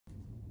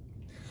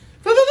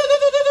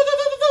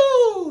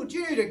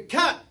to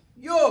cut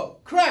your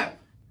crap.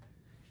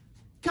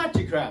 Cut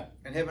your crap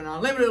and have an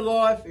unlimited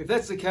life. If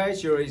that's the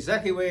case, you're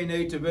exactly where you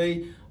need to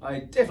be.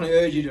 I definitely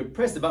urge you to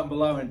press the button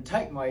below and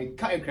take my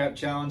Cut Your Crap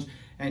challenge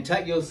and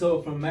take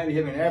yourself from maybe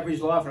having an average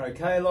life, an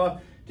okay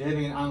life, to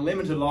having an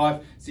unlimited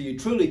life, so you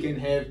truly can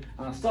have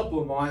an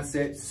unstoppable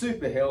mindset,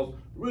 super health,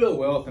 real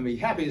wealth, and be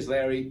happy as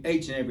Larry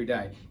each and every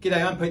day.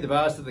 G'day, I'm Pete the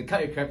Bastard, the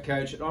Cut Your Crap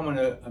coach, and I'm on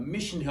a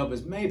mission to help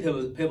as many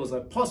people as I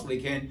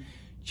possibly can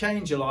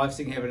change your life so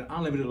you can have an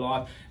unlimited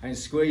life and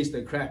squeeze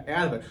the crap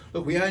out of it.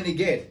 Look, we only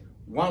get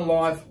one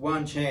life,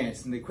 one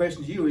chance, and the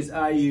question to you is,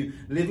 are you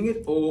living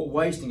it or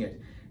wasting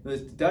it?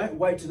 Don't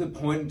wait to the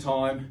point in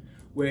time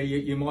where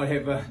you might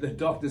have the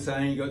doctor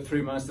saying you've got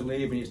 3 months to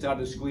live and you start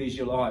to squeeze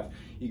your life.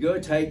 You've got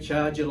to take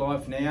charge of your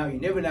life now. You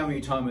never know when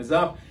your time is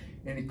up.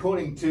 And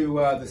according to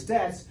the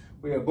stats,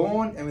 we are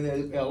born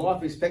and our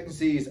life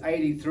expectancy is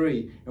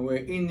 83 and we're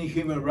in the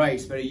human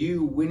race. But are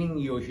you winning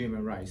your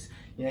human race?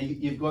 You know,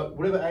 you've got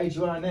whatever age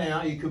you are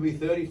now, you could be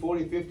 30,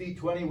 40, 50,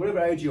 20, whatever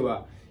age you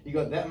are. You've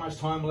got that much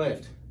time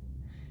left.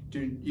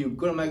 You've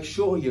got to make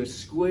sure you're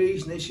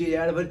squeezing the shit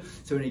out of it,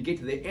 so when you get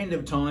to the end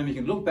of time, you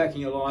can look back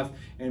in your life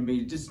and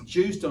be just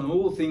juiced on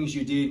all the things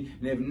you did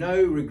and have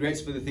no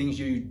regrets for the things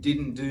you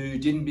didn't do,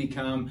 didn't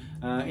become,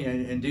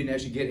 and didn't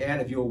actually get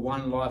out of your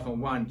one life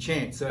and one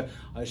chance. So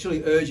I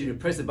surely urge you to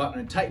press the button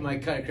and take my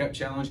Cut Your Crap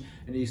challenge,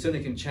 and you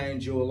certainly can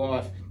change your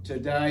life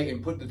today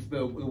and put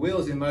the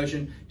wheels in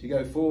motion to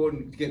go forward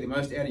and to get the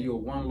most out of your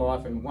one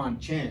life and one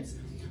chance.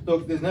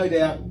 Look, there's no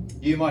doubt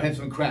you might have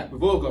some crap.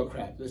 We've all got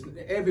crap.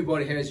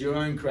 Everybody has your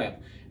own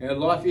crap. And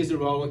life is a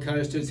roller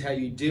coaster. It's how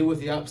you deal with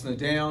the ups and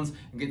the downs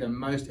and get the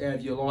most out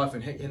of your life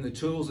and the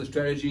tools, the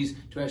strategies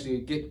to actually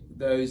get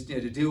those,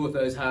 to deal with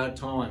those hard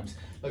times.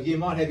 Like, you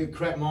might have a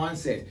crap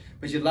mindset,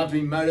 but you'd love to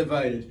be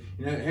motivated,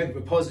 have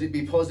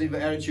be positive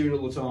attitude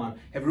all the time,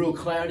 have a real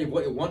clarity of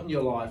what you want in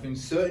your life and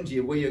certainty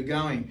of where you're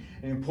going,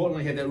 and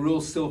importantly have that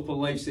real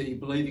self-belief so you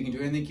believe you can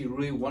do anything you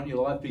really want in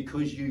your life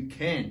because you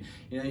can.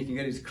 You can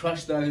get to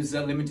crush those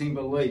limiting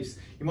beliefs.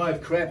 You might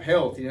have crap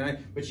health,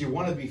 but you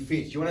want to be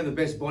fit. You want to have the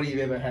best body you've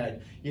ever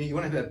had. You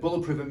want to have that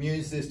bulletproof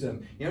immune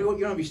system. You want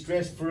to be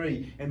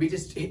stress-free and be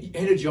just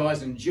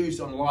energized and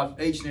juiced on life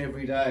each and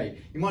every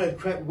day. You might have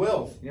crap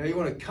wealth. You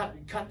want to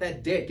cut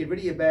that debt, get rid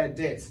of your bad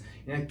debts.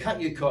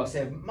 Cut your costs,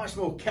 have much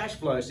more cash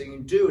flow so you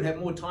can do and have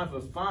more time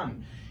for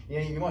fun.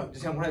 You might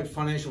just want to have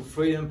financial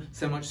freedom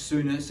so much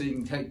sooner so you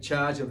can take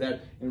charge of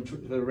that for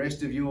the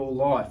rest of your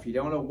life. You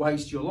don't want to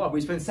waste your life.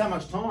 We spend so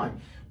much time.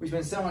 We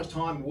spend so much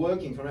time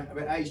working from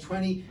about age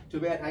 20 to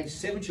about age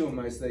 70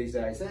 almost these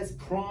days. So that's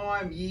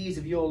prime years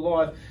of your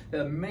life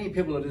that many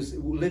people are just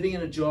living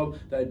in a job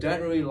they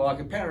don't really like.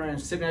 Apparently around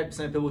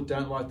 78% of people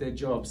don't like their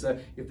job. So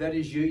if that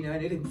is you, you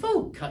need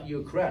to cut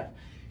your crap.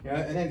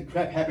 And then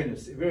crap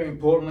happiness. Very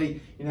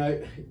importantly,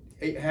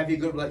 have you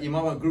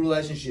might want good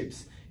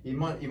relationships. You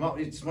might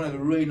it's one of a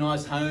really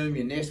nice home,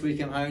 your nest where you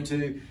come home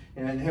to,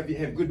 and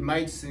have good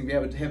mates and be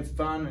able to have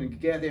fun and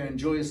get out there and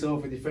enjoy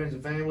yourself with your friends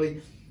and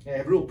family.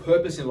 Have real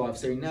purpose in life,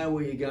 so you know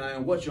where you're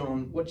going, what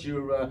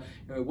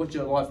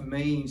your life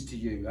means to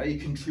you. Are you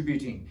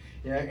contributing,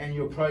 and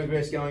your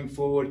progress going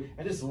forward,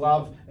 and just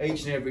love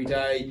each and every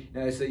day.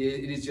 So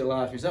it is your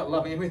life. You start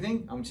loving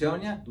everything, I'm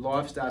telling you,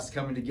 life starts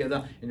coming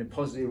together in a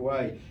positive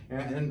way.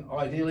 And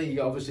ideally,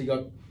 you obviously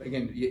got,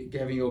 again,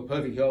 having your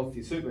perfect health,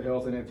 your super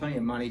health, and have plenty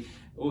of money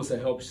also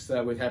helps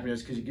with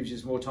happiness, because it gives you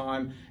more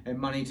time and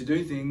money to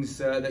do things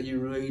that you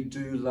really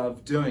do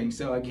love doing.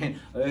 So again,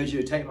 I urge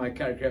you to take my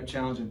Cut Your Crap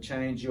challenge and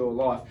change your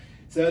life.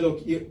 So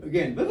look,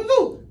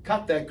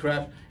 cut that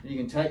crap, and you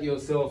can take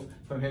yourself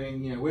from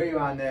having where you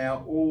are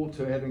now all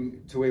to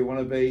having to where you want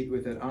to be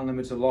with an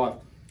unlimited life.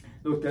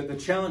 Look, the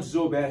challenge is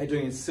all about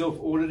doing a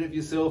self-audit of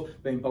yourself,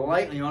 being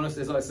blatantly honest,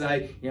 as I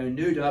say,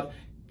 nude up.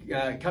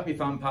 Cut your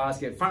fun pass,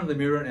 get in front of the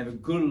mirror and have a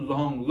good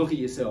long look at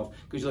yourself,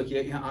 because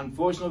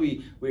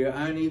unfortunately we are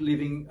only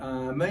living,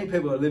 many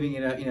people are living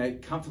in a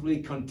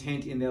comfortably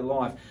content in their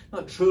life,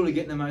 not truly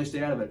getting the most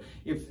out of it.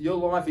 If your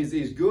life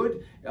is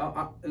good,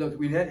 look,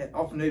 we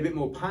often need a bit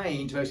more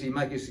pain to actually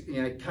make us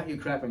cut your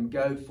crap and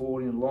go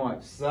forward in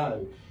life.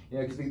 So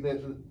because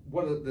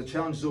what the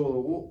challenge is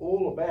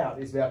all about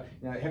is about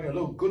having a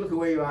good look at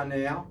where you are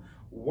now,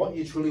 what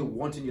you truly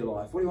want in your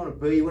life. What do you want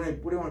to be? What do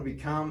you want to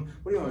become?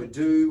 What do you want to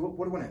do?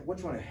 What do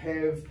you want to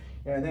have?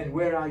 And then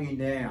where are you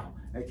now?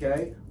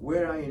 Okay,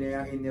 where are you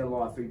now in your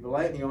life? Be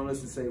blatantly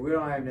honest and say, where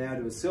I am now.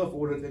 Do a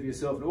self-audit of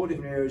yourself in all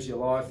different areas of your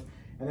life,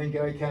 and then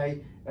go, okay,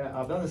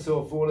 I've done the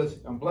self-audit.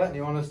 I'm blatantly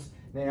honest.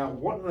 Now,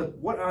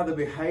 what are the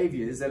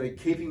behaviours that are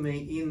keeping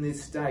me in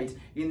this state,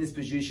 in this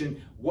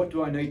position? What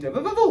do I need to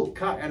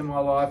cut out of my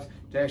life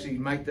to actually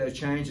make those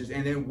changes?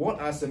 And then what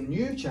are some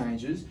new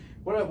changes?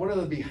 What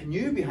are the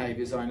new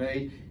behaviours I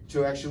need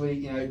to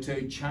actually,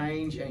 to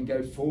change and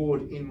go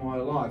forward in my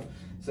life?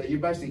 So you're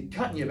basically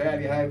cutting your bad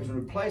behaviours and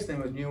replacing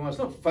them with new ones.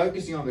 Not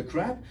focusing on the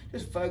crap,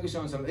 just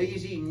focusing on some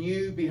easy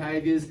new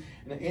behaviours.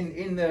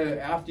 And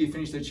after you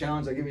finish the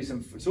challenge, I give you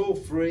some. It's all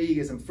free. You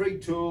get some free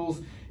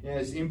tools,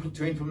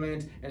 to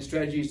implement and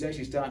strategies to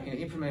actually start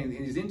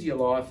implementing these into your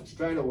life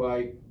straight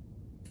away.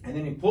 And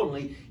then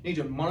importantly, you need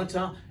to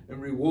monitor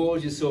and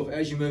reward yourself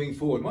as you're moving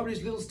forward. It might be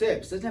just little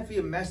steps. It doesn't have to be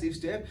a massive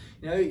step.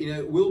 You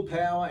know,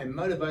 willpower and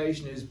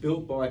motivation is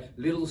built by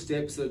little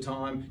steps at a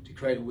time to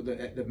create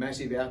the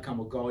massive outcome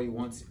or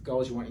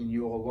goals you want in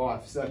your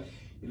life. So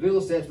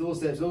little steps, little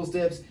steps, little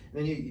steps. And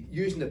then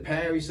you're using the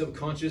power of your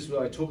subconscious,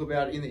 where I talk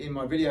about in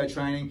my video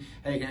training,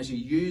 how you can actually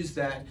use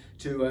that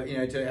to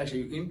to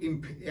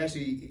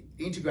actually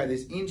integrate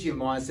this into your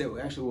mindset.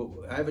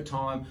 Over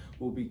time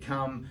will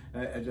become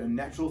a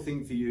natural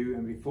thing for you,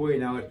 and before you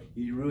know it,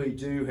 you really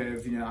do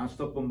have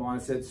unstoppable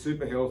mindset,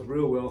 super health,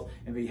 real wealth,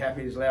 and be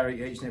happy as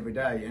Larry each and every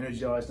day,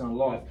 energized on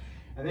life.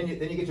 And then you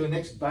get to the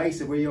next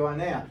base of where you are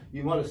now.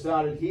 You might have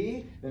started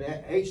here,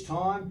 then each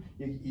time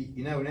now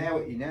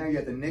you're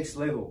at the next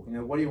level.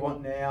 What do you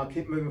want now?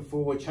 Keep moving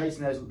forward,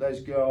 chasing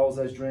those goals,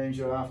 those dreams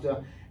you're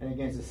after. And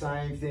again, it's the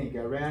same thing.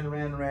 Go round and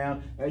round and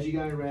round. As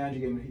you're going around,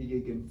 you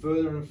get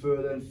further and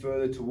further and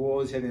further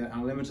towards having an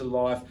unlimited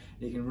life.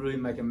 And you can really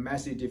make a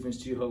massive difference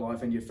to your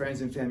life and your friends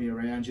and family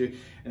around you.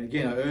 And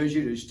again, I urge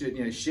you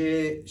to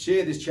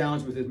share this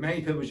challenge with as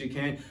many people as you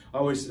can.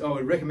 I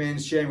would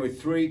recommend sharing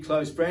with 3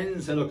 close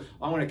friends. Say, look,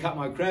 I want to cut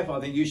my crap. I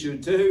think you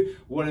should too.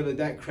 Whatever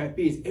that crap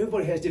is.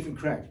 Everybody has different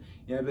crap.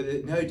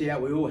 But no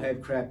doubt we all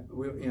have crap.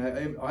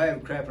 I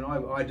have crap, and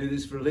I do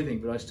this for a living,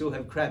 but I still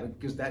have crap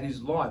because that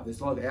is life. There's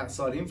a lot of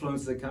outside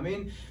influences that come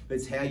in, but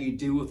it's how you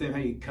deal with them, how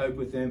you cope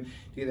with them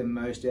to get the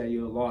most out of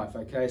your life.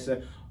 Okay,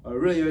 so I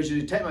really urge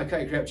you to take my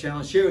Cut Your Crap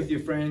challenge, share with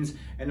your friends,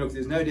 and look,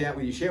 there's no doubt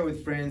when you share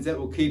with friends, that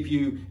will keep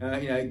you,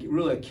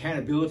 real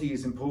accountability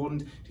is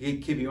important to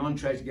keep you on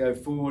track to go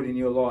forward in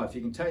your life.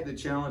 You can take the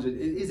challenge, it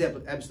is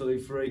absolutely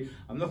free.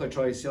 I'm not going to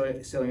try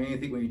selling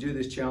anything when you do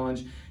this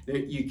challenge.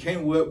 You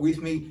can work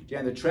with me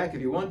down the track if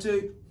you want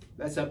to,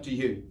 that's up to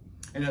you.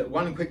 And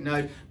one quick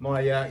note,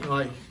 my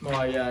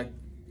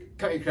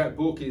Cut Your Crap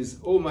book is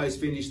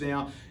almost finished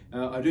now.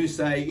 I do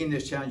say in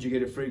this challenge you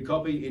get a free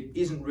copy. It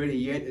isn't ready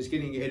yet. It's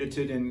getting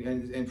edited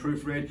and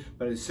proofread,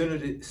 but as soon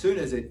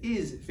as it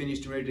is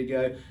finished and ready to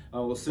go, I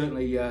will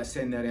certainly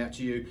send that out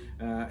to you,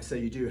 so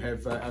you do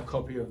have a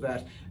copy of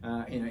that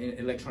in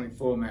electronic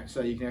format,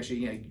 so you can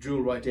actually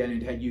drill right down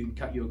into how you can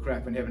cut your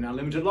crap and have an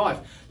unlimited life.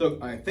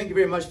 Look, I thank you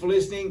very much for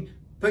listening.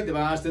 Pete the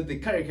Bastard, the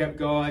Cut Your Crap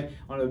guy,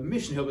 on a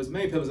mission to help as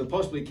many people as I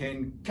possibly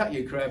can cut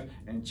your crap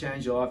and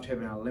change your life to have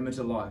an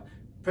unlimited life.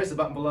 Press the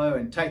button below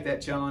and take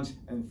that challenge,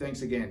 and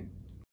thanks again.